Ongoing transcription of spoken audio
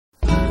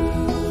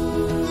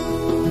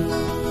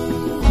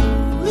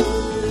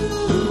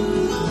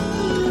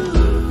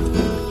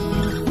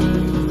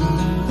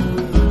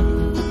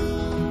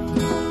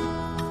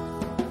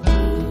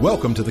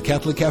Welcome to the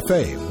Catholic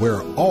Cafe,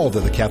 where all that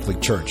the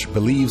Catholic Church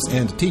believes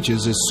and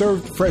teaches is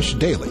served fresh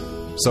daily.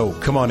 So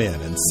come on in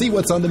and see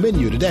what's on the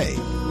menu today.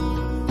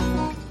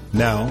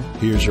 Now,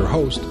 here's your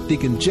host,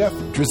 Deacon Jeff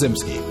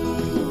Drzycimski.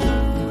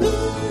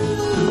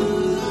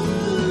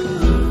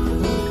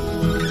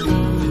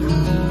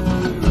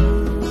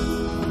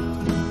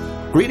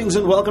 Greetings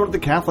and welcome to the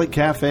Catholic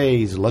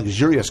Cafe's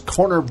luxurious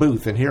corner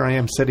booth, and here I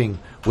am sitting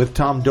with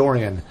Tom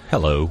Dorian.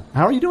 Hello.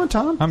 How are you doing,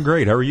 Tom? I'm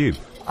great. How are you?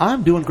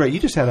 I'm doing great. You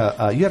just had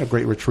a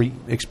great retreat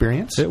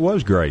experience. It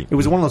was great. It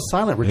was one of those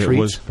silent retreats. It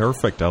was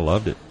perfect. I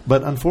loved it.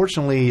 But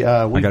unfortunately,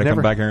 I got to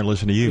come back here and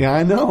listen to you. Yeah,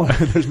 I know.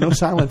 There's no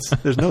silence.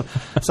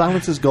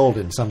 Silence is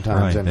golden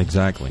sometimes. Right, and,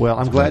 exactly. Well,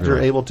 I'm glad you're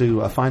able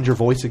to find your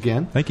voice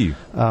again. Thank you.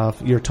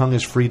 Your tongue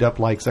is freed up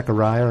like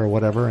Zechariah or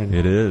whatever. And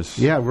it is.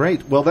 Yeah,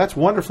 great. Well, that's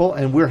wonderful,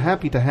 and we're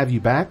happy to have you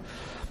back.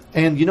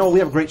 And, you know, we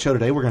have a great show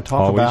today. We're going to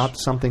talk about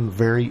something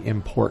very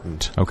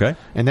important. Okay.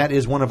 And that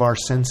is one of our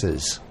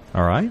senses.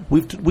 All right.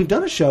 We've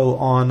done a show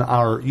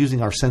on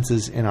using our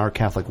senses in our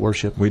Catholic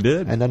worship. We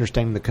did. And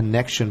understanding the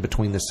connection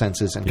between the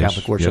senses and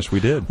Catholic worship. Yes, we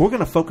did. We're going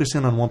to focus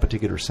in on one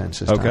particular sense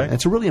this time. Okay.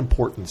 It's a really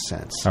important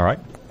sense. All right.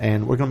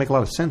 And we're going to make a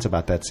lot of sense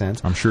about that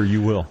sense. I'm sure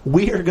you will.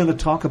 We are going to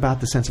talk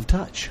about the sense of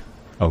touch.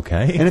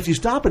 Okay. And if you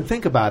stop and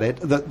think about it,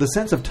 the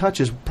sense of touch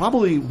is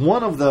probably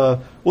one of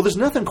there's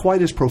nothing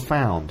quite as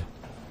profound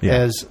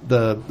as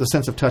the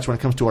sense of touch when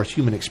it comes to our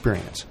human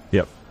experience.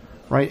 Yep.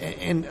 Right?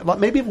 And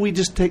maybe we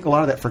just take a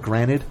lot of that for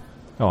granted.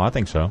 Oh, I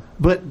think so.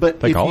 But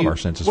take all of our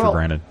senses for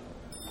granted.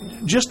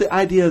 Just the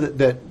idea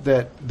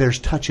that there's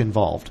touch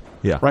involved.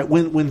 Yeah. Right?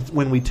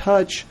 When we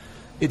touch,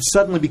 it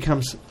suddenly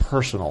becomes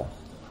personal.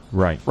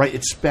 Right. Right.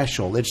 It's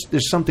special.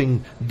 There's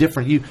something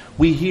different.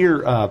 We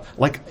hear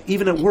like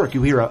even at work,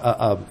 you hear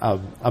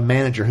a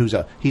manager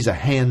he's a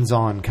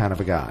hands-on kind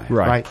of a guy.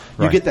 Right.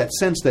 You get that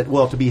sense that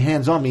to be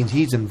hands-on means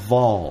he's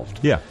involved.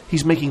 Yeah.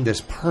 He's making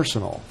this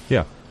personal.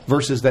 Yeah.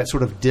 Versus that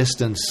sort of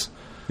distance.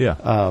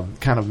 Yeah.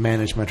 Kind of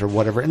management or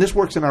whatever, and this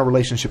works in our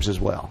relationships as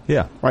well.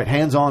 Yeah. Right.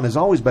 Hands-on is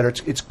always better.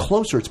 It's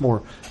closer. It's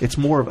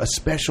more of a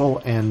special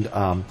and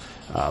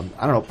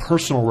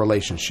personal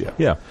relationship.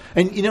 Yeah.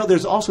 And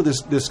there's also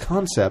this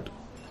concept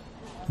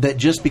that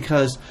just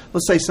because,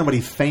 let's say, somebody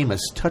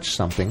famous touched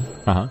something,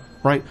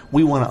 right?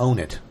 We want to own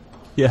it.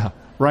 Yeah.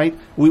 Right.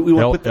 We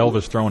want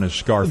Elvis throwing his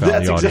scarf out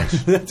in the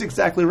audience. That's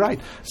exactly right.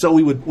 So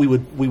we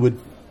would.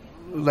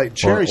 Like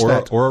cherish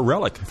that, or a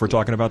relic. If we're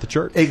talking about the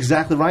church,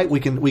 exactly right. We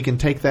can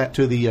take that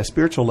to the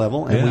spiritual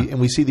level,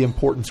 and we see the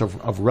importance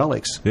of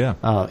relics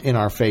in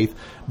our faith.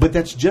 But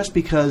that's just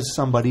because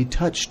somebody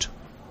touched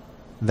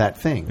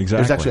that thing. Exactly.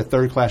 There's actually a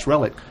third class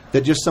relic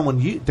that just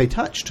they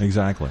touched.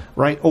 Exactly.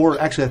 Right. Or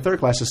actually, a third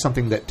class is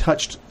something that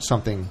touched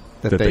something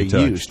that they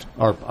used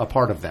or a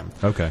part of them.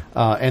 Okay.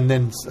 And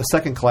then a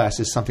second class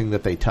is something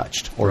that they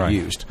touched or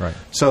used. Right.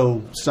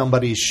 So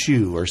somebody's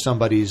shoe or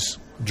somebody's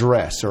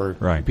dress or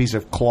a piece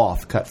of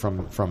cloth cut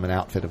from an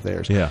outfit of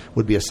theirs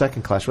would be a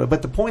second class.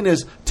 But the point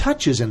is,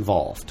 touch is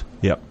involved.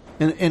 Yep.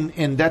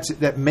 And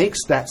that makes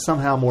that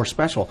somehow more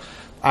special.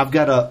 I've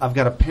got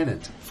a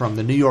pennant from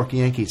the New York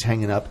Yankees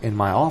hanging up in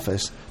my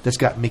office that's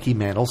got Mickey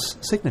Mantle's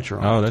signature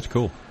on it. Oh, that's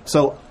cool.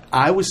 So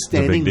I was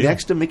standing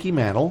next to Mickey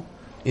Mantle,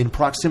 in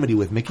proximity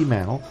with Mickey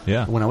Mantle,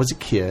 when I was a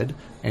kid,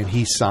 and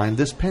he signed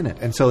this pennant.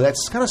 And so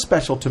that's kind of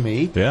special to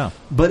me. Yeah.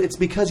 But it's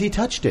because he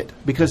touched it.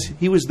 Because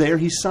he was there,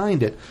 he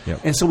signed it.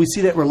 Yep. And so we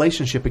see that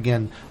relationship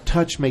again.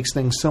 Touch makes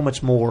things so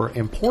much more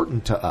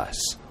important to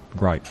us.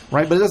 Right.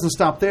 Right, but it doesn't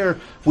stop there.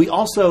 We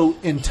also,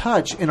 in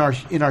touch, in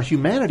our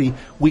humanity,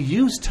 we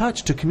use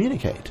touch to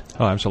communicate.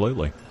 Oh,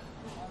 absolutely.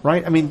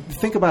 Right? I mean,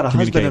 think about a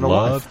husband and a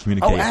wife.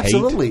 Communicate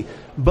absolutely. hate.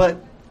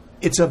 But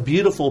it's a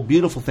beautiful,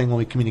 beautiful thing when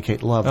we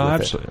communicate love with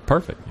absolutely. it.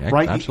 Perfect. Yeah,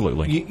 right?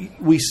 Absolutely.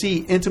 We see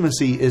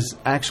intimacy is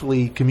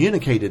actually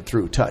communicated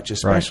through touch,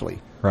 especially.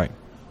 Right.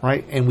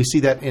 Right? And we see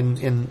that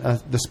in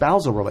the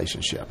spousal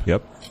relationship.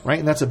 Yep. Right?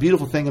 And that's a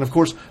beautiful thing. And, of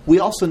course, we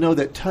also know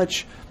that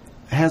touch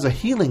has a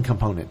healing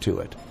component to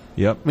it.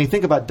 Yep. I mean,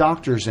 think about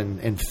doctors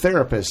and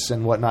therapists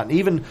and whatnot. And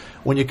even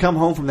when you come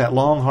home from that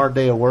long, hard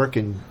day of work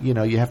and,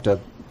 you have to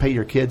pay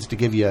your kids to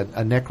give you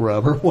a neck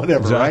rub or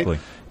whatever, exactly.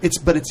 Right?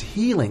 But it's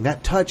healing.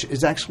 That touch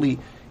is actually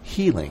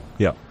healing.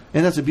 Yeah.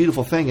 And that's a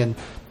beautiful thing. And,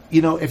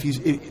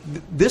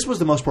 this was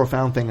the most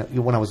profound thing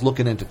when I was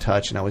looking into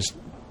touch and I was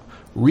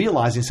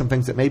realizing some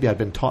things that maybe I'd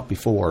been taught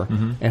before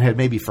and had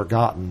maybe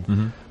forgotten.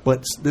 Mm-hmm.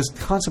 But this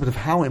concept of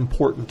how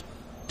important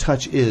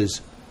touch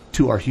is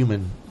to our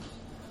human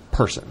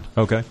person.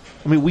 Okay.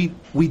 I mean,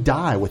 we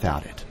die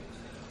without it.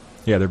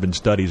 Yeah, there have been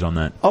studies on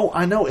that. Oh,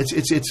 I know.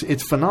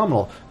 It's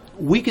phenomenal.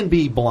 We can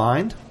be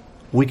blind.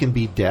 We can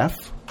be deaf.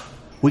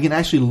 We can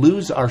actually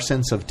lose our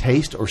sense of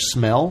taste or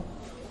smell,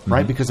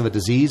 right, because of a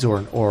disease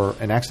or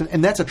an accident.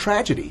 And that's a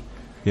tragedy.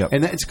 Yep.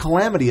 And it's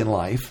calamity in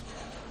life.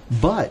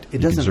 But it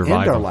doesn't end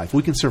our life.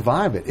 We can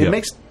survive it. Yep.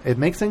 It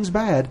makes things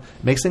bad,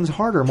 makes things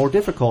harder, more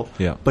difficult.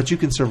 Yeah. But you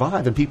can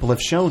survive, and people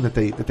have shown that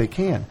they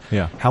can.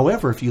 Yeah.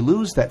 However, if you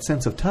lose that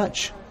sense of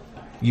touch,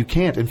 you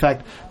can't. In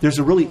fact, there's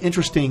a really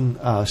interesting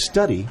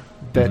study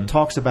that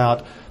talks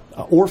about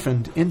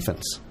orphaned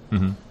infants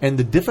and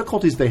the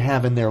difficulties they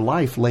have in their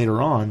life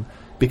later on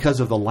because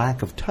of the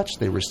lack of touch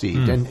they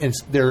received. And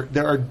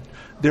there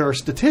are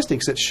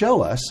statistics that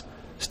show us,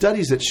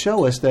 studies that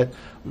show us that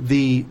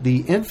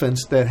the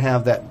infants that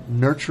have that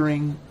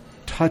nurturing,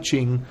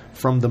 touching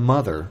from the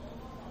mother,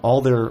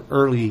 all their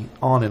early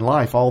on in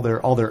life, all their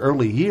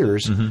early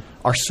years,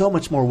 are so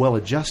much more well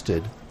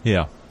adjusted.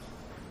 Yeah.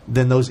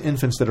 Than those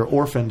infants that are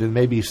orphaned and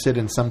maybe sit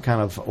in some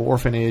kind of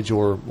orphanage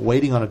or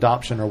waiting on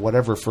adoption or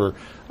whatever for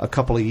a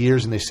couple of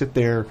years, and they sit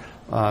there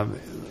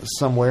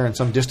somewhere in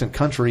some distant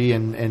country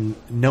and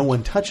no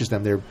one touches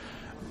them.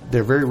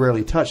 They're very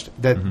rarely touched.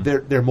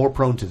 They're more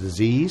prone to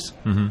disease,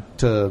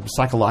 to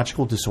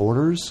psychological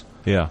disorders.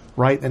 Yeah.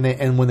 Right?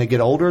 And when they get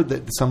older,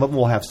 some of them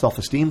will have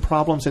self-esteem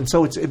problems, and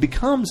so it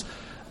becomes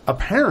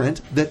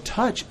apparent that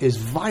touch is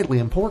vitally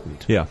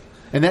important. Yeah.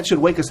 And that should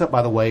wake us up,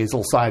 by the way, as a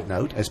little side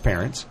note, as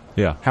parents.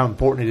 Yeah. How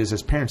important it is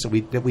as parents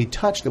that we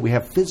touch, that we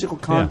have physical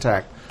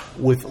contact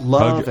with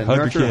love and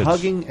nurture,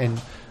 hugging,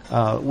 and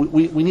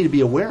we need to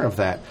be aware of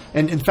that.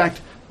 And in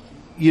fact,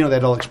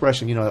 that old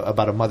expression,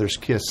 about a mother's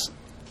kiss,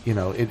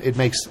 it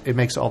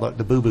makes all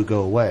the boo boo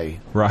go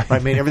away. Right. I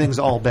mean, everything's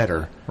all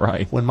better.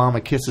 Right. When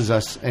Mama kisses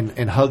us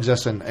and hugs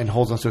us and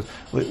holds us,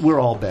 we're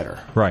all better.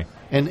 Right.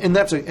 And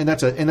that's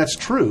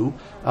true,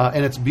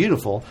 and it's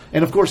beautiful.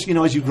 And of course,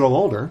 as you grow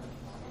older.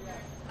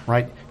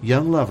 Right,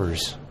 young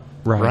lovers.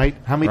 Right.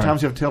 How many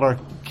times do we have to tell our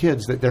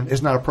kids that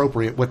it's not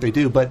appropriate what they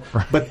do? But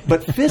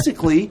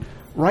physically,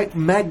 right,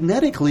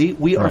 magnetically,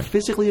 we are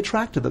physically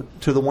attracted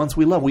to the ones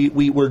we love.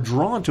 We're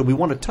drawn to them. We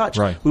want to touch.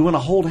 Right. We want to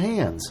hold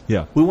hands.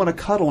 Yeah. We want to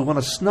cuddle. We want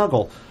to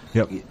snuggle.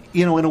 Yep.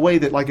 In a way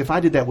that, like, if I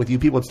did that with you,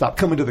 people would stop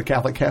coming to the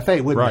Catholic Cafe,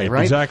 wouldn't they?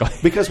 Right. Exactly.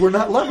 Because we're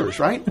not lovers,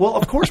 right? Well,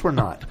 of course we're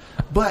not.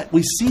 But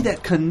we see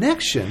that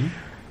connection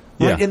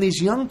in these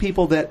young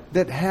people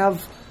that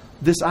have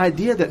this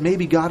idea that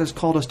maybe God has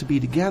called us to be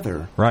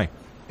together. Right.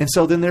 And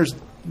so then there's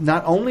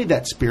not only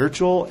that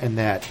spiritual and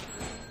that,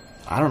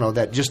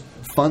 that just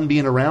fun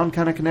being around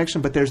kind of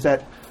connection, but there's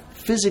that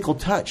physical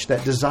touch,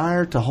 that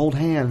desire to hold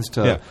hands,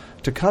 to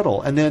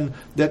cuddle. And then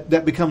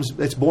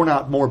it's borne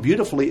out more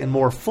beautifully and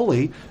more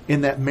fully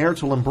in that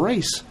marital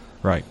embrace.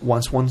 Right.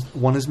 Once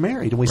one is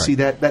married. And we see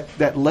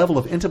that level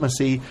of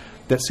intimacy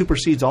that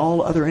supersedes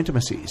all other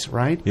intimacies,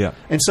 right? Yeah.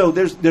 And so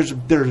there's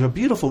a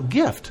beautiful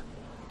gift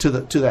to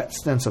that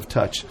sense of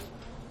touch.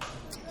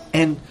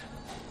 And,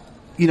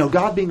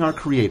 God being our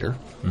creator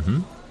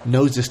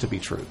knows this to be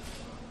true.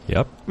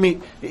 Yep. I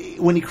mean,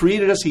 when He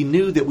created us, He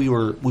knew that we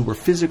were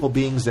physical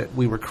beings, that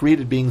we were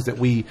created beings, that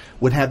we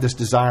would have this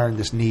desire and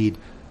this need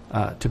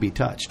to be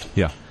touched.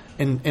 Yeah.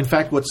 And in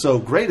fact, what's so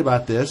great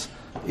about this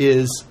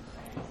is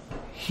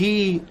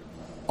He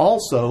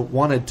also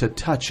wanted to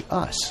touch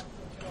us.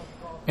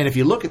 And if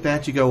you look at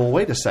that, you go, well,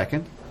 wait a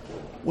second.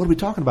 What are we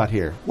talking about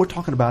here? We're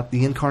talking about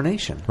the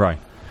incarnation. Right.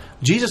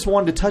 Jesus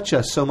wanted to touch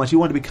us so much. He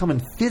wanted to become in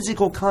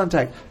physical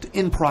contact,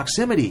 in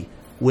proximity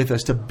with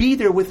us, to be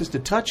there with us, to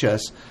touch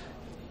us,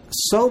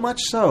 so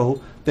much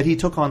so that He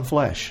took on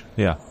flesh.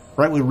 Yeah.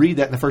 Right? We read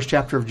that in the first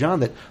chapter of John,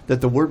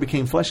 that the Word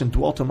became flesh and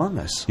dwelt among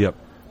us. Yep.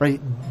 Right?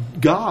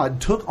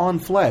 God took on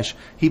flesh.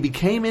 He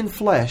became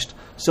infleshed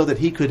so that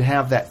He could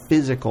have that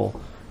physical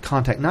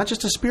contact, not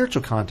just a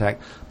spiritual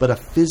contact, but a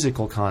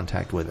physical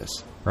contact with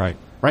us. Right.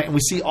 Right? And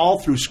we see all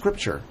through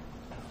Scripture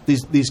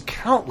these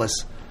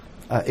countless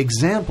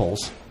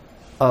examples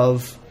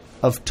of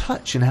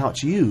touch and how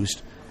it's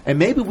used. And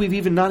maybe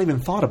we've not even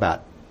thought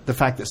about the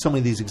fact that so many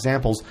of these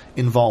examples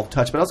involve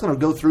touch. But I was going to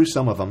go through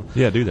some of them.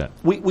 Yeah, do that.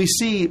 We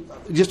see,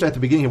 just at the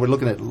beginning here, we're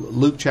looking at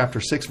Luke chapter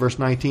 6, verse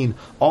 19.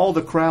 All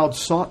the crowd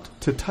sought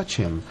to touch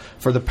Him,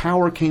 for the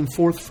power came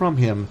forth from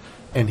Him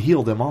and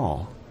healed them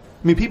all.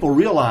 I mean, people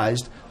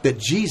realized that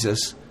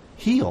Jesus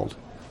healed,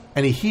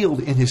 and He healed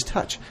in His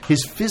touch.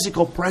 His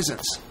physical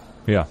presence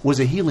was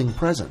a healing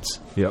presence.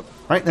 Yep.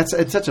 Right?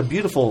 It's such a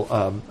beautiful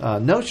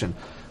notion.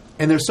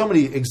 And there's so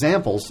many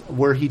examples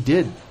where He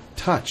did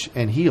touch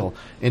and heal.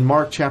 In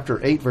Mark chapter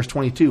 8, verse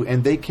 22,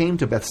 and they came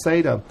to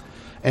Bethsaida,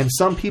 and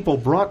some people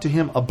brought to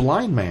Him a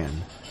blind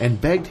man and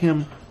begged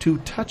Him to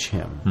touch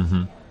him.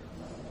 Mm-hmm.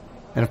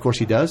 And of course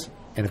He does,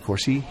 and of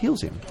course He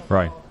heals him.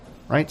 Right.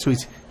 Right? So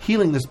He's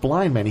healing this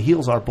blind man. He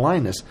heals our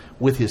blindness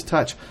with His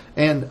touch.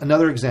 And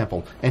another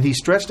example, and He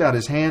stretched out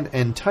His hand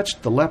and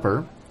touched the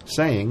leper,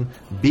 saying,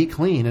 "Be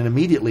clean," and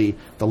immediately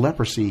the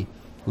leprosy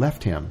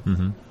left him.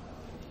 Mm-hmm.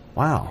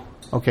 Wow.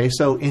 Okay,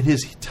 so in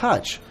His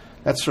touch,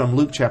 that's from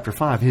Luke chapter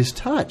 5, His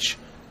touch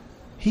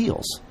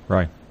heals.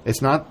 Right.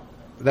 It's not,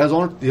 those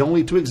aren't the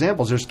only two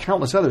examples. There's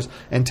countless others.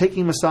 And taking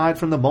him aside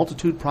from the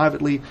multitude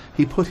privately,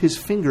 He put His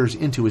fingers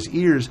into his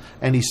ears,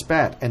 and He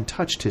spat and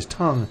touched his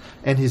tongue,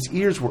 and his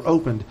ears were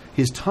opened,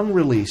 his tongue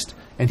released,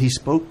 and he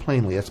spoke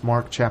plainly. That's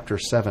Mark chapter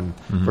 7,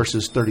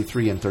 verses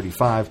 33 and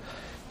 35.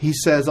 He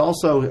says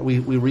also, we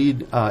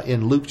read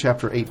in Luke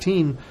chapter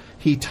 18,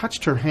 He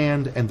touched her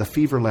hand, and the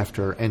fever left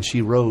her, and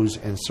she rose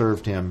and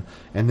served him.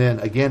 And then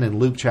again in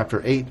Luke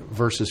chapter 8,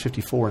 verses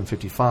 54 and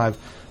 55,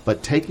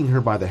 but taking her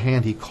by the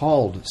hand, he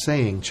called,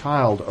 saying,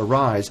 Child,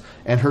 arise.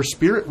 And her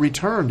spirit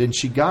returned, and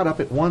she got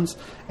up at once,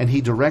 and he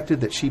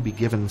directed that she be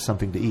given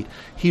something to eat.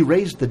 He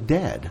raised the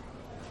dead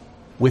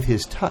with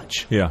his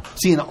touch. Yeah.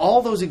 See, in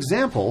all those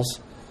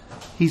examples,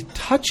 he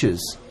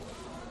touches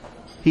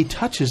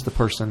the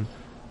person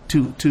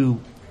to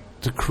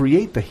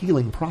create the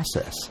healing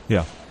process.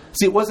 Yeah.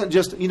 See, it wasn't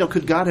just,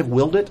 could God have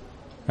willed it?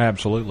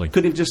 Absolutely.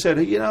 Could he have just said,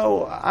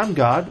 I'm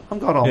God. I'm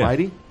God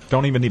Almighty. Yeah.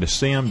 Don't even need to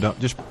see him. Don't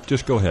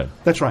just go ahead.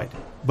 That's right.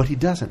 But he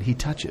doesn't. He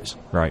touches.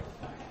 Right.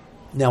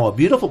 Now, a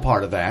beautiful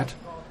part of that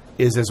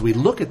is as we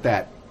look at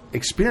that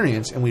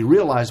experience and we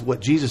realize what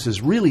Jesus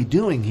is really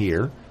doing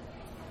here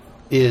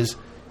is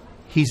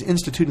he's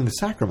instituting the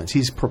sacraments.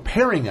 He's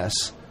preparing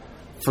us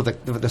for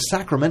the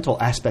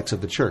sacramental aspects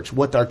of the church,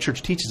 what our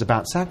church teaches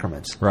about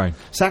sacraments. Right.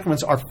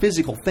 Sacraments are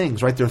physical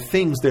things, right? They're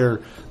things,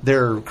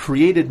 they're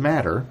created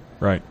matter,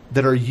 right,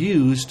 that are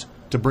used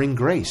to bring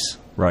grace.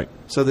 Right.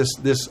 So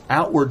this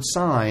outward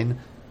sign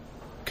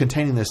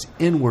containing this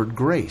inward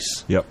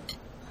grace. Yep.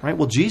 Right?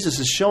 Well, Jesus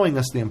is showing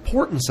us the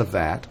importance of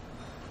that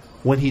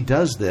when he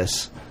does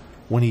this,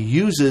 when he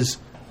uses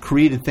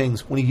created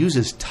things, when he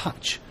uses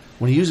touch,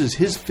 when he uses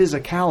his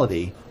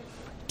physicality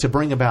to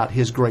bring about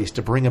his grace,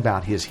 to bring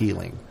about his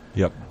healing.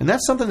 Yep. And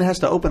that's something that has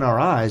to open our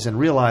eyes and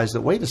realize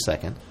that, wait a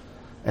second,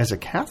 as a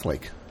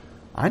Catholic,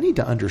 I need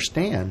to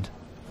understand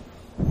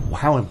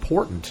how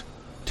important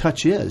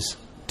touch is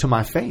to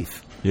my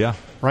faith. Yeah.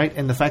 Right?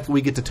 And the fact that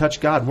we get to touch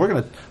God.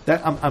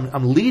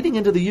 I'm leading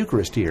into the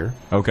Eucharist here.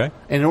 Okay.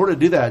 And in order to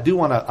do that,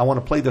 I want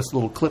to play this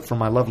little clip from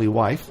my lovely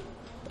wife.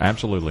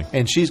 Absolutely.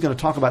 And she's going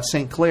to talk about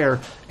St.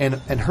 Clare and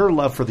her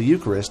love for the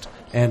Eucharist.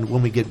 And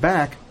when we get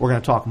back, we're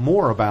going to talk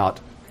more about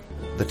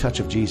the touch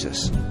of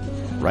Jesus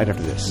right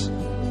after this.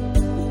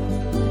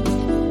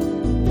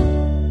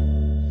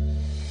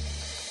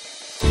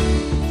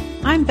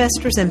 I'm Bess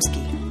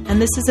Drzycimski,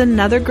 and this is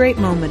another great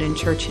moment in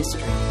church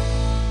history.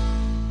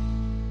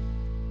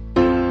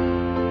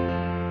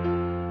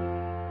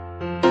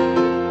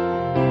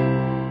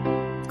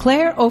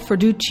 Clare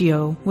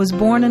Offerduccio was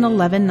born in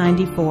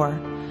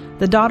 1194,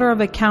 the daughter of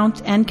a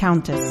count and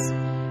countess.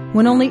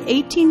 When only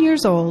 18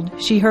 years old,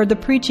 she heard the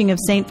preaching of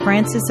St.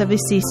 Francis of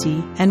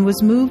Assisi and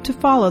was moved to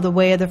follow the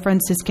way of the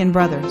Franciscan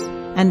brothers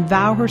and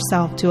vow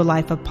herself to a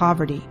life of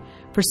poverty,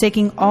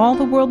 forsaking all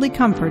the worldly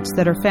comforts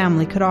that her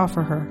family could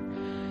offer her.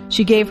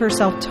 She gave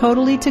herself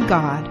totally to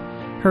God,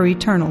 her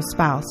eternal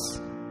spouse.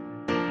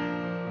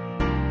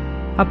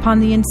 Upon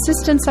the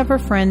insistence of her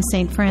friend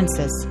St.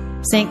 Francis,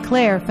 St.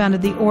 Clare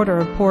founded the Order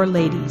of Poor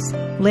Ladies,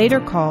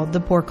 later called the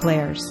Poor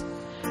Clares.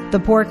 The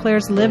Poor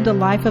Clares lived a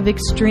life of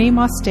extreme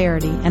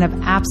austerity and of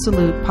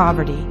absolute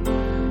poverty.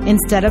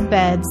 Instead of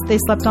beds, they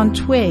slept on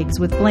twigs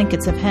with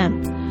blankets of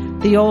hemp.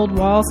 The old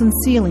walls and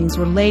ceilings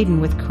were laden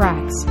with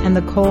cracks, and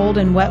the cold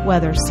and wet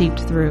weather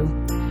seeped through.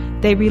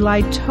 They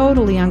relied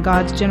totally on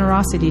God's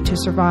generosity to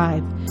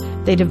survive.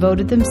 They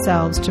devoted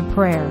themselves to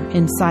prayer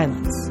in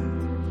silence.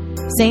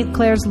 St.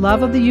 Clare's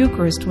love of the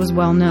Eucharist was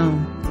well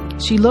known.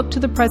 She looked to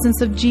the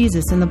presence of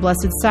Jesus in the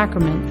Blessed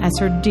Sacrament as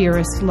her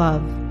dearest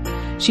love.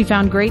 She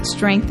found great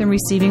strength in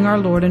receiving our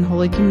Lord in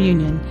Holy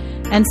Communion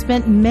and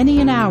spent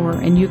many an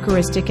hour in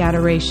Eucharistic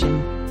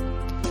adoration.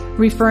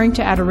 Referring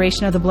to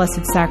adoration of the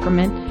Blessed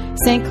Sacrament,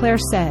 St. Clare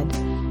said,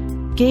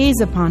 "Gaze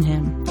upon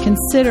him,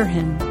 consider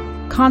him,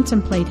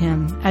 contemplate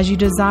him as you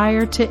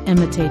desire to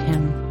imitate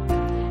him."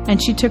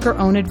 And she took her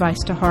own advice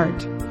to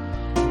heart.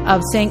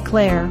 Of St.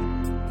 Clare,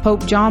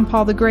 Pope John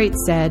Paul the Great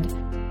said,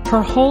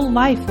 "Her whole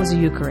life was a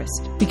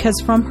Eucharist, because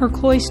from her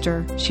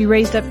cloister she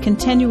raised up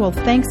continual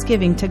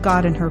thanksgiving to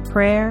God in her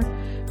prayer,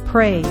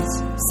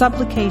 praise,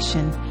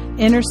 supplication,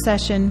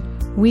 intercession,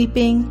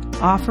 weeping,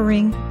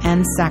 offering,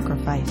 and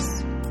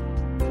sacrifice."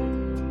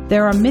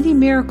 There are many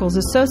miracles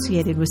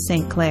associated with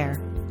St.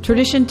 Clare.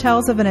 Tradition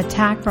tells of an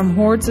attack from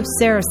hordes of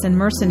Saracen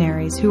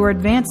mercenaries who were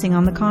advancing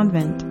on the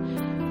convent.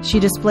 She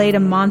displayed a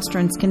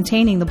monstrance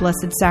containing the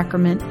Blessed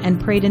Sacrament and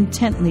prayed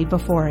intently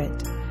before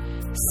it.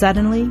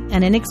 Suddenly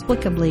and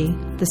inexplicably,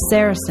 the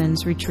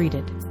Saracens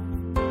retreated.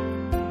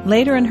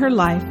 Later in her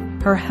life,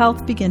 her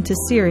health began to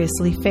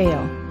seriously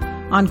fail.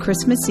 On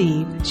Christmas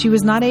Eve, she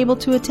was not able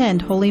to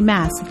attend Holy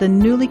Mass at the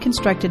newly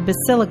constructed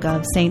Basilica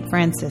of St.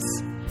 Francis.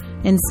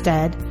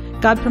 Instead,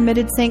 God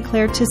permitted St.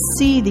 Clare to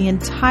see the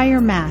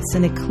entire Mass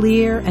in a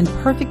clear and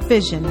perfect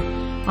vision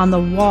on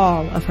the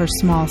wall of her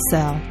small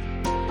cell.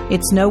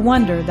 It's no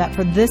wonder that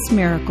for this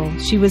miracle,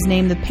 she was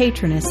named the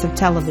patroness of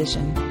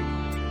television.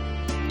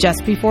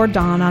 Just before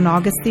dawn on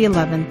August the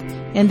 11th,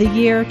 in the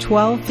year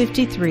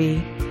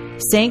 1253,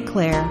 St.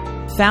 Clare,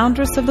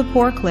 foundress of the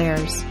Poor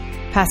Clares,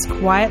 passed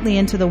quietly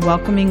into the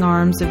welcoming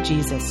arms of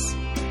Jesus.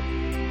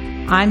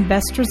 I'm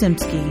Bess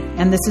Drzycimski,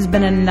 and this has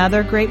been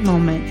another great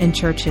moment in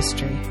church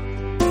history.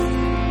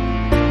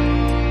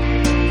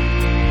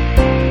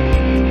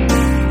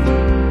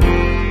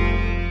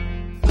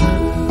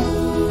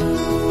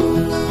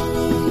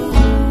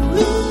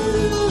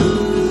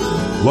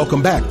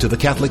 Welcome back to the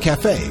Catholic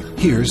Cafe.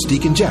 Here's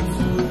Deacon Jeff.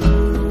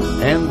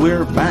 And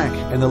we're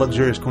back in the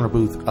luxurious corner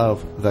booth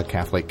of the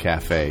Catholic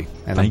Cafe.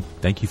 And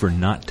Thank you for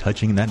not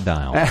touching that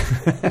dial.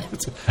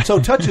 So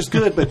touch is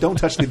good, but don't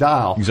touch the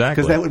dial.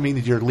 Exactly. Because that would mean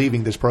that you're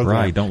leaving this program.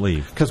 Right, don't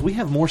leave. Because we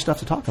have more stuff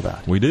to talk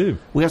about. We do.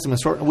 We have some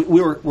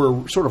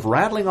we're sort of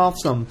rattling off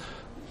some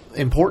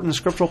important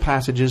scriptural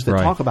passages that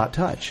Right. talk about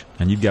touch.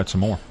 And you've got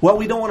some more. Well,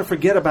 we don't want to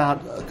forget about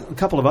a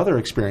couple of other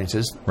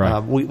experiences. Right.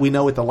 We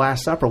know at the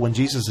Last Supper, when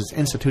Jesus is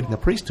instituting the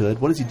priesthood,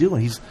 what is he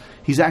doing?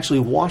 He's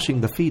actually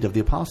washing the feet of the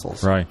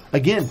apostles. Right.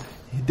 Again,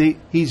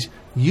 he's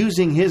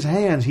using his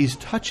hands. He's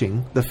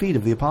touching the feet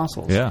of the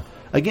apostles. Yeah.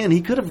 Again,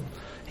 he could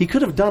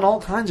have done all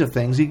kinds of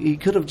things. He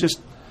could have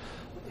just,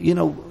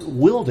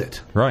 willed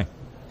it, Right.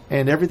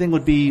 and everything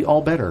would be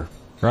all better.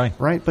 Right.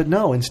 Right. But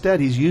no, instead,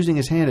 he's using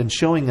his hand and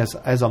showing us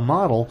as a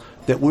model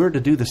that we're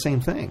to do the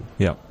same thing.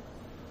 Yep.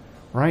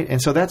 Right,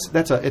 and so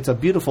it's a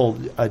beautiful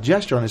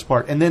gesture on his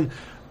part. And then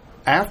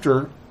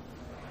after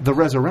the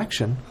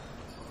resurrection,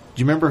 do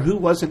you remember who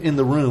wasn't in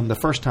the room the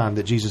first time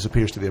that Jesus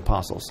appears to the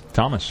apostles?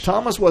 Thomas.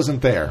 Thomas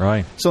wasn't there.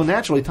 Right. So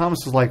naturally,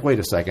 Thomas is like, wait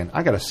a second,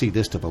 I got to see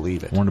this to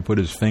believe it. Wanted to put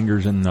his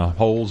fingers in the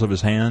holes of his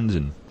hands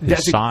and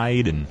his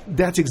side. And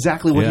That's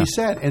exactly what he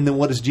said. And then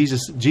what does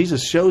Jesus?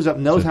 Jesus shows up,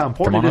 knows how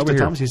important it is to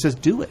Thomas. He says,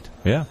 do it.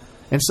 Yeah.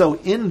 And so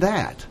in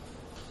that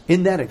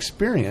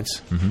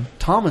experience,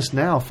 Thomas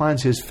now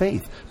finds his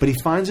faith, but he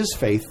finds his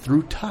faith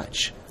through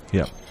touch.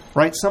 Yep.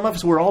 Right? Some of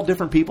us, we're all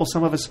different people.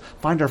 Some of us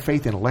find our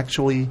faith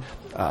intellectually,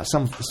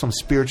 some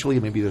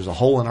spiritually. Maybe there's a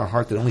hole in our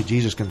heart that only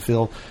Jesus can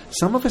fill.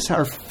 Some of us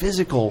are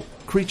physical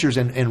creatures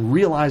and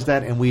realize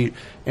that, and we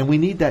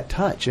need that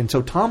touch. And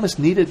so Thomas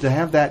needed to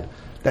have that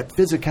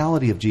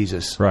physicality of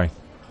Jesus, Right.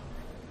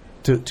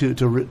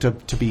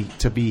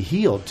 to be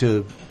healed,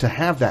 to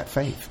have that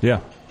faith.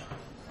 Yeah.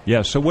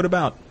 Yeah. So what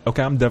about?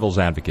 Okay, I'm devil's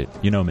advocate.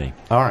 You know me.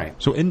 All right.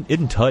 So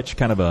isn't touch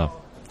kind of a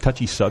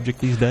touchy subject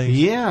these days?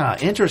 Yeah,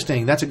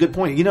 interesting. That's a good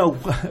point.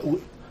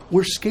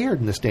 We're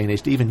scared in this day and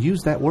age to even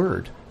use that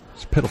word.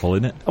 It's pitiful,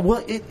 isn't it?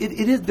 Well, it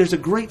is. There's a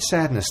great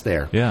sadness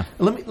there. Yeah.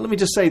 Let me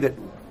just say that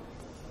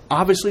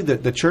obviously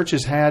the church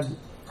has had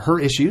her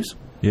issues.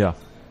 Yeah.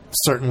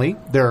 Certainly,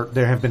 there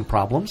have been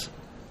problems,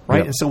 right?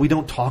 Yep. And so we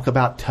don't talk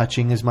about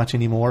touching as much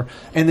anymore.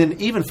 And then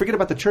even forget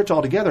about the church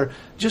altogether.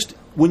 Just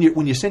when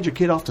you send your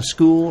kid off to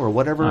school or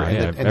whatever,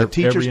 and the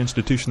teachers, every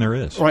institution there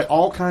is, right?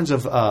 All kinds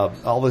of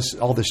all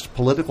this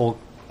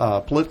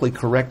politically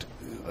correct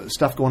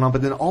stuff going on,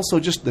 but then also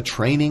just the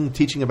training,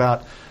 teaching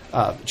about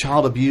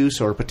child abuse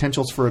or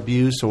potentials for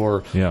abuse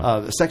or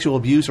sexual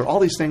abuse or all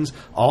these things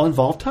all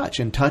involve touch,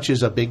 and touch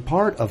is a big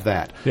part of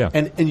that. Yeah.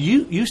 And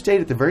you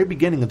stated at the very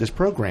beginning of this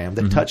program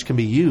that touch can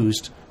be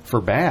used for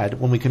bad.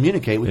 When we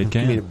communicate, we can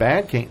communicate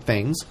bad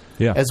things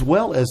as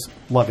well as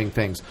loving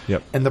things.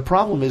 Yep. And the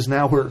problem is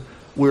now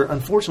we're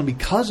unfortunately,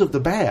 because of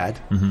the bad,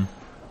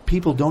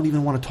 people don't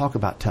even want to talk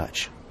about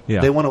touch.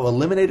 Yeah. They want to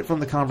eliminate it from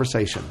the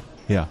conversation.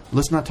 Yeah.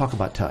 Let's not talk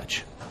about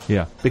touch.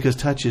 Yeah. Because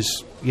touch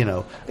is,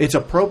 it's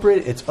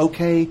appropriate, it's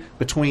okay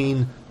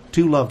between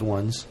two loved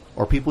ones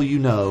or people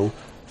in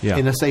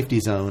a safety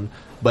zone,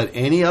 but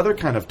any other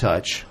kind of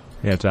touch,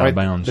 it's out of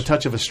bounds. The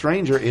touch of a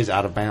stranger is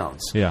out of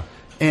bounds. Yeah.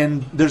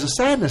 And there's a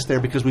sadness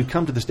there because we've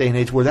come to this day and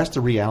age where that's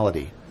the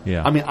reality.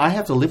 Yeah. I mean, I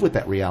have to live with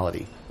that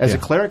reality. As a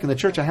cleric in the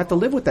church, I have to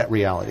live with that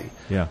reality.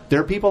 Yeah. There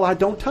are people I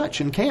don't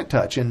touch and can't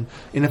touch, and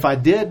if I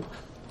did,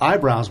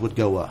 eyebrows would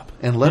go up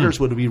and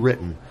letters would be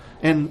written.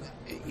 And,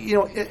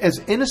 as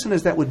innocent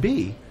as that would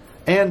be,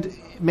 and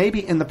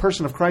maybe in the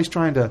person of Christ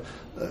trying to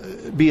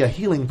be a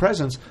healing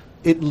presence,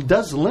 it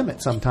does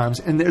limit sometimes,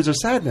 and there's a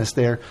sadness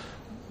there,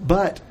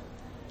 but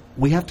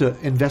we have to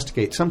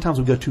investigate. Sometimes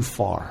we go too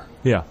far.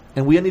 Yeah.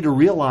 And we need to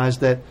realize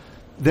that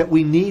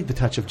we need the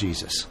touch of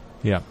Jesus.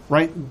 Yeah.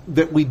 Right?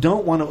 That we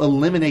don't want to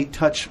eliminate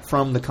touch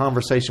from the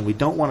conversation. We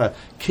don't want to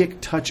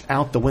kick touch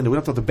out the window. We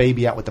don't throw the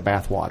baby out with the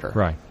bathwater.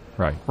 Right.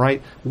 Right.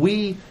 Right?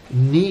 We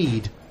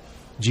need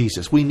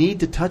Jesus. We need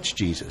to touch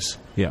Jesus.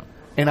 Yeah.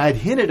 And I'd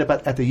hinted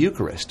about at the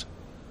Eucharist.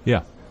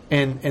 Yeah.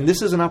 And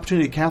this is an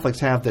opportunity Catholics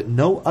have that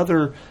no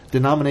other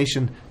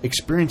denomination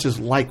experiences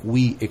like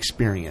we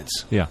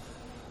experience. Yeah.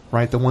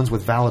 Right? The ones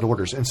with valid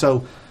orders. And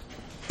so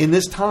in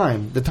this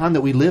time, the time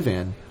that we live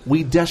in,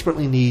 we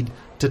desperately need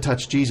to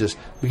touch Jesus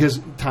because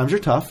times are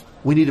tough.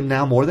 We need him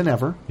now more than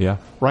ever. Yeah.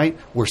 Right?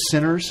 We're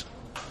sinners.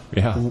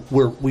 Yeah.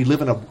 We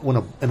live in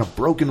a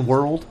broken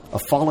world, a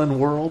fallen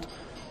world.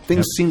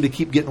 Things seem to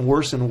keep getting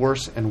worse and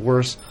worse and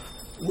worse.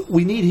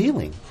 We need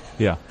healing.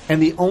 Yeah.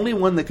 And the only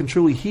one that can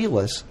truly heal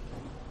us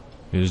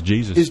is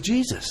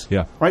Jesus.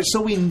 Yeah. Right?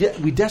 So we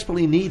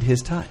desperately need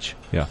his touch.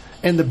 Yeah.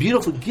 And the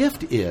beautiful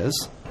gift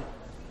is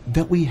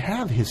that we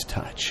have his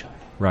touch.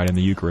 Right, in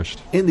the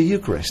Eucharist. In the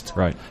Eucharist.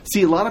 Right.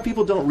 See, a lot of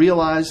people don't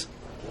realize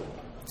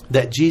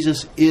that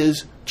Jesus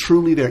is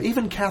truly there.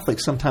 Even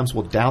Catholics sometimes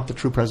will doubt the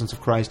true presence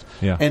of Christ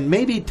and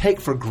maybe take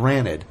for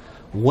granted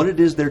what it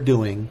is they're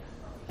doing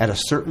at a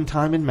certain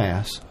time in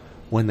Mass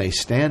when they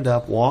stand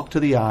up, walk to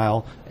the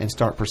aisle, and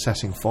start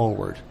processing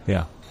forward.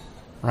 Yeah.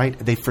 Right?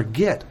 They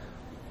forget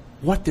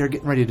what they're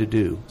getting ready to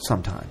do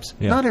sometimes.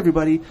 Yeah. Not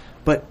everybody,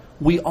 but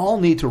we all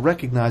need to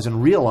recognize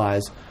and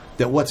realize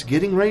that what's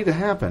getting ready to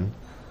happen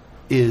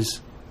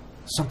is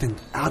something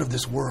out of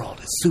this world.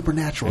 It's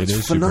supernatural.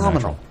 It's phenomenal.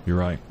 Supernatural. You're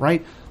right.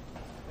 Right?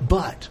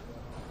 But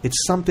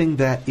it's something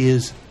that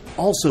is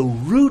also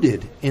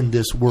rooted in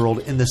this world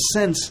in the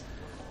sense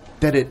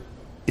that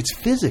it's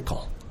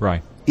physical.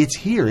 Right. It's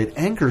here. It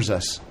anchors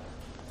us,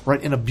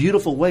 right, in a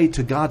beautiful way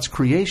to God's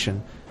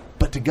creation,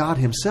 but to God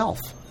himself.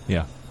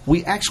 Yeah.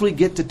 We actually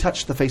get to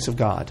touch the face of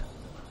God.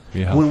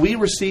 Yeah. When we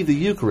receive the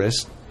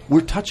Eucharist,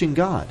 we're touching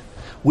God.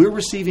 We're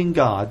receiving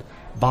God,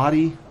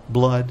 body,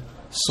 blood,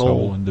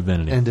 soul and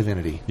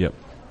divinity. Yep.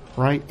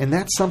 Right? And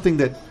that's something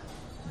that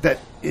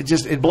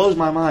it blows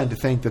my mind to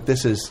think that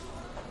this is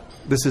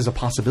a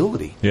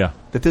possibility. Yeah.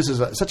 That this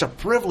is such a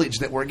privilege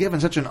that we're given,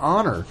 such an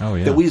honor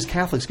that we as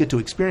Catholics get to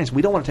experience.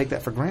 We don't want to take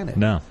that for granted.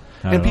 No.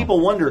 And people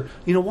wonder,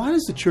 why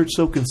is the church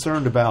so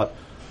concerned about,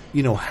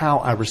 how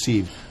I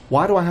receive?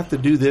 Why do I have to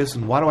do this?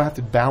 And why do I have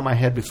to bow my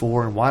head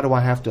before? And why do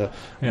I have to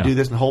do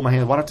this and hold my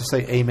hand? Why do I have to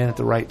say amen at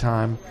the right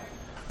time?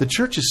 The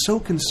church is so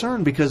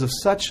concerned because of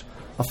such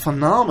a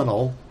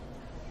phenomenal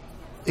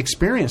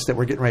experience that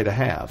we're getting ready to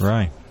have.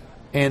 Right.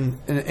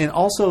 And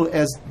also,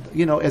 as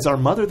our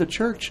mother, the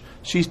church,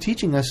 she's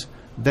teaching us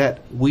that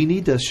we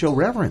need to show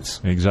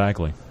reverence.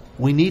 Exactly.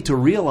 We need to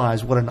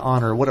realize what an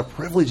honor, what a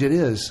privilege it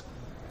is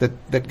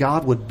that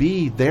God would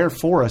be there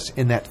for us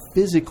in that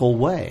physical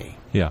way.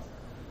 Yeah.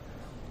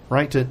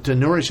 Right? To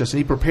nourish us. And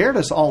he prepared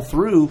us all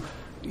through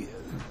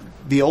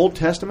the Old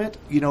Testament,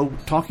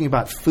 talking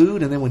about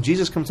food. And then when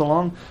Jesus comes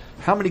along,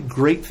 how many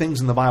great things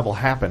in the Bible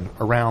happen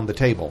around the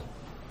table?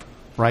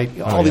 Right?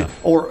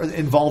 Or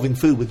involving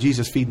food with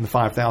Jesus feeding the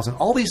 5,000.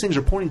 All these things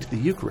are pointing to the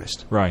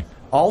Eucharist. Right.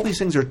 All these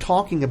things are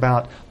talking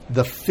about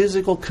the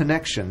physical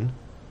connection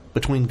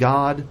between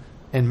God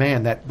and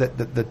man, that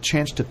the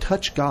chance to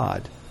touch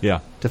God.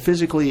 Yeah. To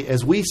physically,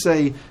 as we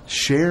say,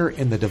 share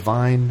in the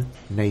divine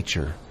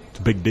nature. It's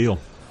a big deal.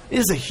 It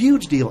is a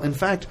huge deal. In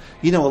fact,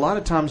 a lot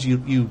of times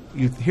you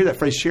hear that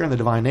phrase, share in the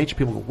divine nature,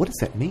 people go, what does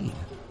that mean?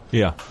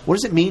 Yeah. What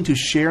does it mean to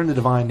share in the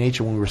divine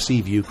nature when we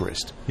receive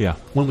Eucharist? Yeah.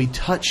 When we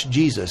touch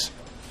Jesus.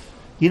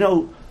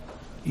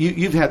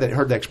 You've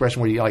heard that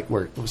expression where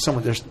where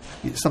there's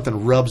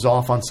something rubs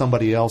off on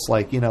somebody else.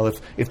 Like,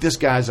 if this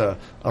guy's a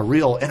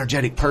real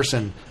energetic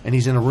person and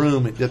he's in a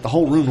room, that the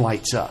whole room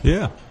lights up.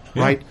 Yeah.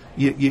 Right?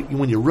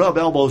 When you rub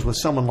elbows with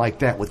someone like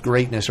that, with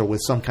greatness or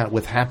with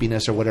with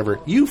happiness or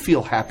whatever, you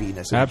feel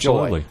happiness and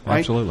Absolutely. joy. Right?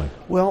 Absolutely.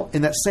 Well,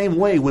 in that same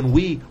way, when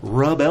we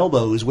rub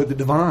elbows with the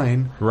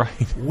divine,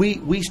 right,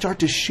 we start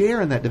to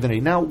share in that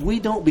divinity. Now, we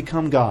don't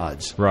become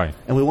gods, right,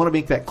 and we want to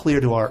make that clear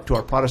to our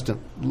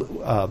Protestant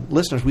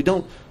listeners. We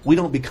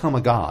don't become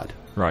a god,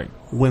 right,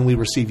 when we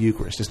receive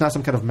Eucharist. It's not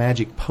some kind of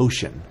magic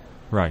potion,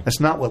 right. That's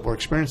not what we're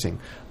experiencing.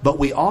 But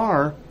we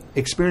are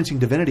experiencing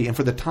divinity, and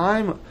for the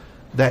time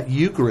that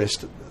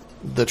Eucharist,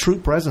 the true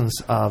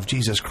presence of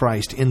Jesus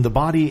Christ in the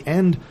body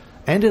and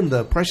in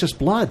the precious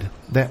blood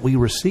that we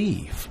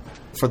receive,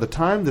 for the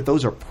time that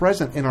those are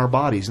present in our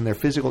bodies and their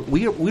physical,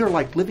 we are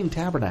like living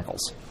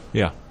tabernacles.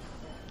 Yeah.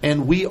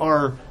 And we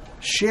are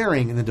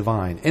sharing in the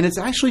divine. And it's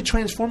actually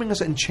transforming us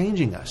and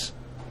changing us.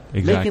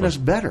 Exactly. Making us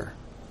better.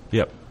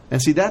 Yep.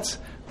 And see, that's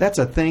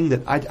a thing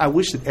that I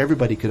wish that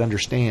everybody could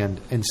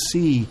understand and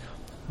see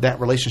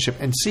that relationship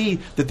and see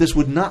that this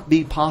would not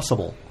be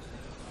possible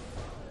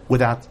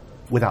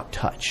without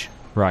touch.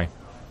 Right.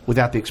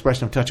 Without the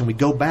expression of touch. And we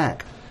go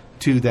back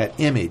to that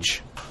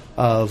image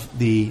of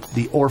the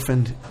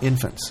orphaned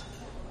infants.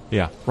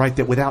 Yeah. Right,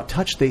 that without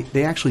touch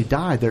they actually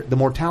die. The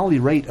mortality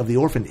rate of the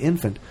orphaned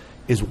infant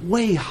is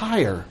way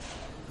higher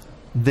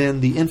than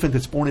the infant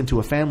that's born into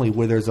a family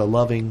where there's a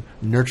loving,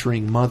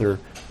 nurturing mother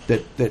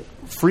that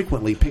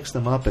frequently picks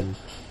them up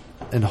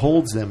and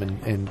holds them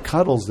and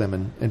cuddles them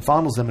and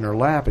fondles them in her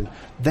lap. And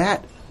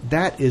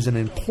that is an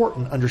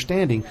important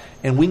understanding,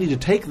 and we need to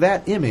take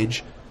that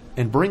image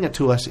and bring it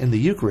to us in the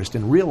Eucharist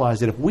and realize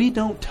that if we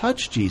don't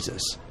touch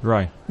Jesus...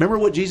 Right. Remember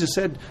what Jesus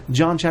said in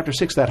John chapter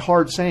 6, that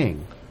hard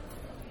saying,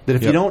 that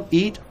if you don't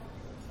eat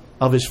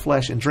of his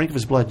flesh and drink of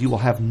his blood, you will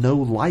have no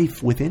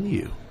life within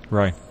you.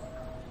 Right.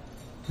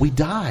 We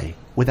die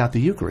without the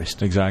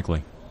Eucharist.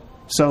 Exactly.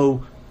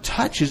 So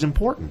touch is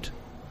important.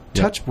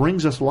 Yep. Touch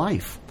brings us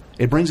life.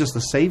 It brings us the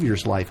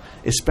Savior's life,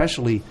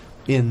 especially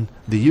in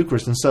the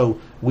Eucharist. And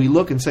so we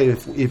look and say,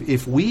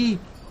 if we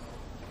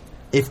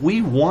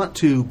want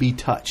to be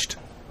touched,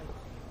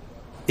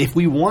 if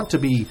we want to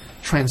be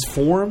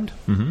transformed,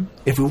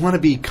 if we want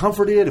to be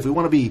comforted, if we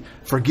want to be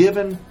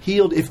forgiven,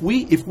 healed, if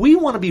we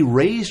want to be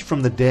raised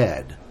from the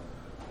dead,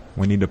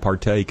 we need to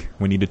partake.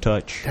 We need to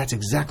touch. That's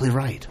exactly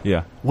right.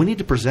 Yeah. We need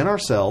to present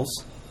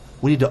ourselves.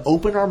 We need to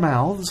open our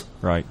mouths.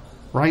 Right.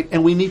 Right.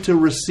 And we need to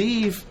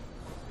receive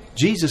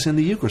Jesus in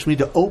the Eucharist. We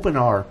need to open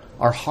our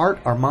heart,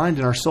 our mind,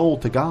 and our soul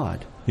to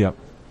God. Yep.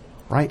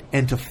 Right?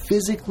 And to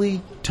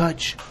physically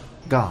touch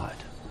God.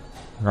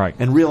 Right.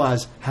 And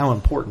realize how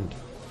important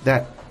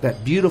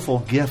that beautiful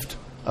gift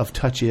of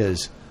touch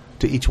is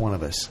to each one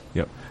of us.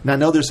 Yep. Now, I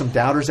know there's some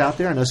doubters out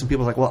there. I know some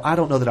people are like, well, I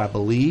don't know that I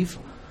believe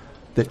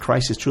that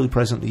Christ is truly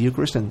present in the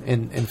Eucharist.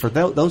 And for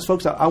those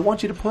folks, I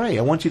want you to pray.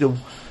 I want you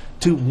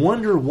to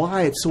wonder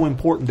why it's so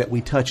important that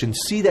we touch and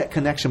see that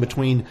connection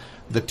between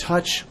the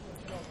touch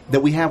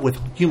that we have with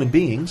human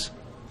beings,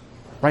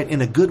 right,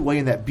 in a good way,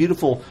 in that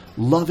beautiful,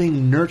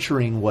 loving,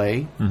 nurturing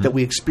way that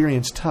we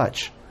experience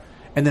touch,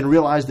 and then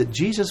realize that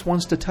Jesus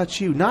wants to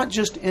touch you, not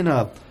just in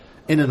an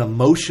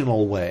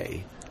emotional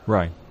way,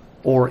 right,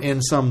 or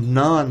in some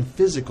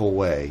non-physical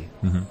way.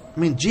 I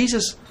mean,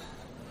 Jesus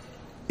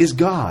is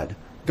God.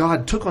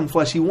 God took on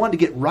flesh. He wanted to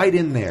get right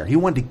in there. He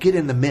wanted to get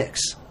in the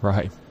mix.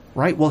 Right.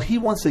 Right? Well, He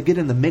wants to get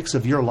in the mix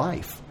of your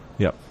life.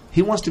 Yep.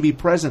 He wants to be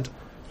present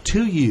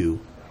to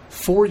you,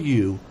 for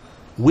you,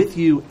 with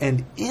you,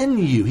 and in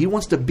you. He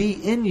wants to be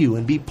in you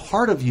and be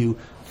part of you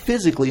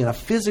physically, in a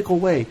physical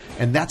way.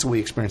 And that's what we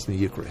experience in the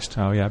Eucharist.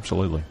 Oh, yeah,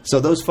 absolutely. So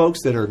those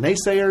folks that are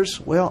naysayers,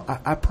 well,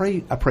 I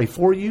pray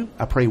for you.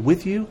 I pray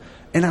with you.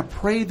 And I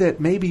pray that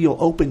maybe you'll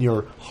open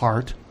your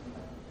heart,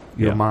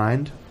 your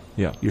mind,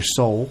 your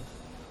soul,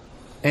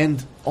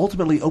 and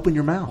ultimately open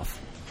your mouth.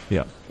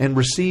 Yeah. And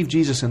receive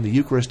Jesus in the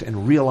Eucharist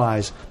and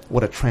realize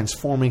what a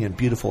transforming and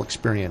beautiful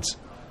experience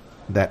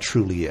that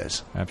truly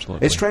is.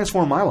 Absolutely. It's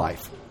transformed my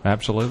life.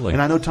 Absolutely.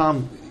 And I know,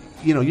 Tom,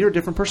 you're a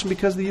different person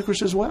because of the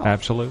Eucharist as well.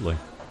 Absolutely.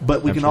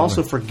 But we can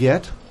also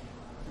forget.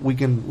 We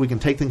can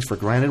take things for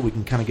granted. We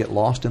can kind of get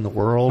lost in the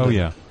world. Oh,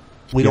 yeah.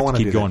 We don't want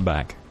to keep going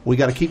back. We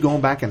got to keep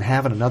going back and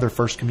having another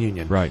First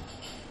Communion. Right.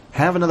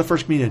 Have another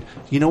First Communion.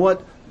 You know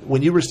what?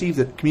 When you receive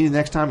the communion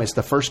next time, it's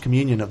the first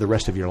communion of the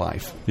rest of your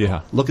life.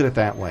 Yeah. Look at it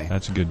that way.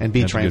 That's a good. And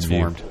be that's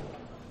transformed.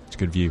 It's a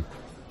good view.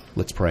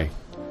 Let's pray. In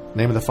the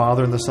name of the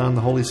Father, and the Son, and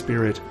the Holy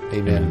Spirit.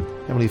 Amen.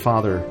 Heavenly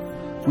Father,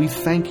 we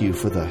thank you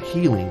for the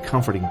healing,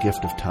 comforting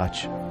gift of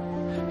touch.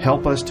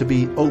 Help us to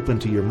be open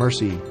to your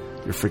mercy,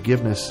 your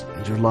forgiveness,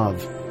 and your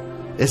love,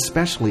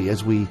 especially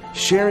as we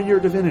share in your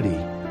divinity,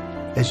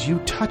 as you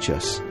touch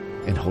us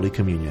in Holy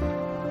Communion.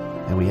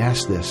 And we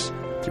ask this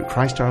through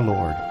Christ our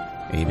Lord.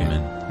 Amen.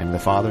 In the name of the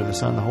Father, the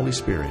Son, and the Holy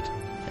Spirit.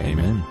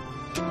 Amen.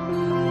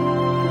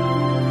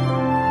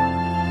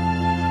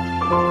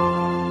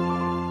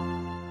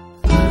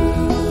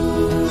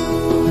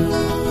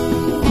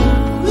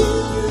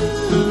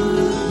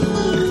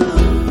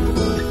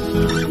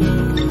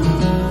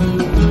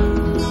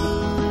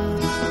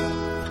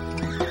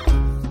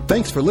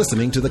 Thanks for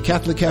listening to The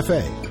Catholic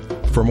Cafe.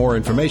 For more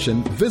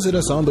information, visit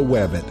us on the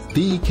web at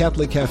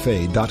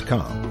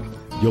thecatholiccafe.com.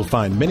 You'll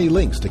find many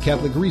links to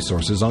Catholic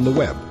resources on the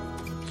web.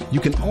 You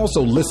can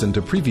also listen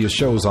to previous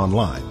shows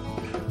online,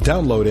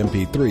 download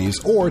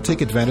MP3s, or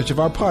take advantage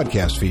of our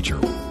podcast feature.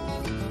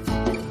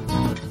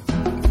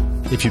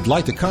 If you'd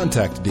like to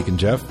contact Deacon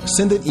Jeff,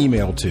 send an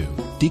email to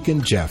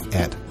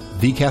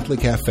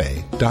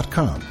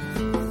deaconjeff@thecatholiccafe.com.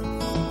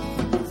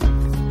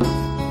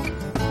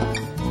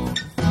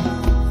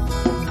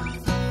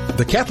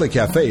 The Catholic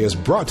Cafe is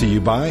brought to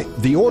you by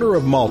the Order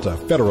of Malta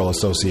Federal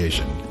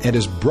Association and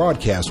is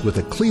broadcast with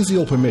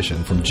ecclesial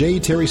permission from J.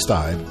 Terry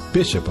Stibe,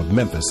 Bishop of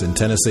Memphis in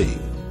Tennessee.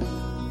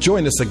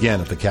 Join us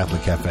again at the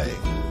Catholic Cafe.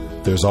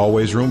 There's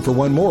always room for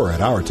one more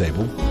at our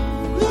table.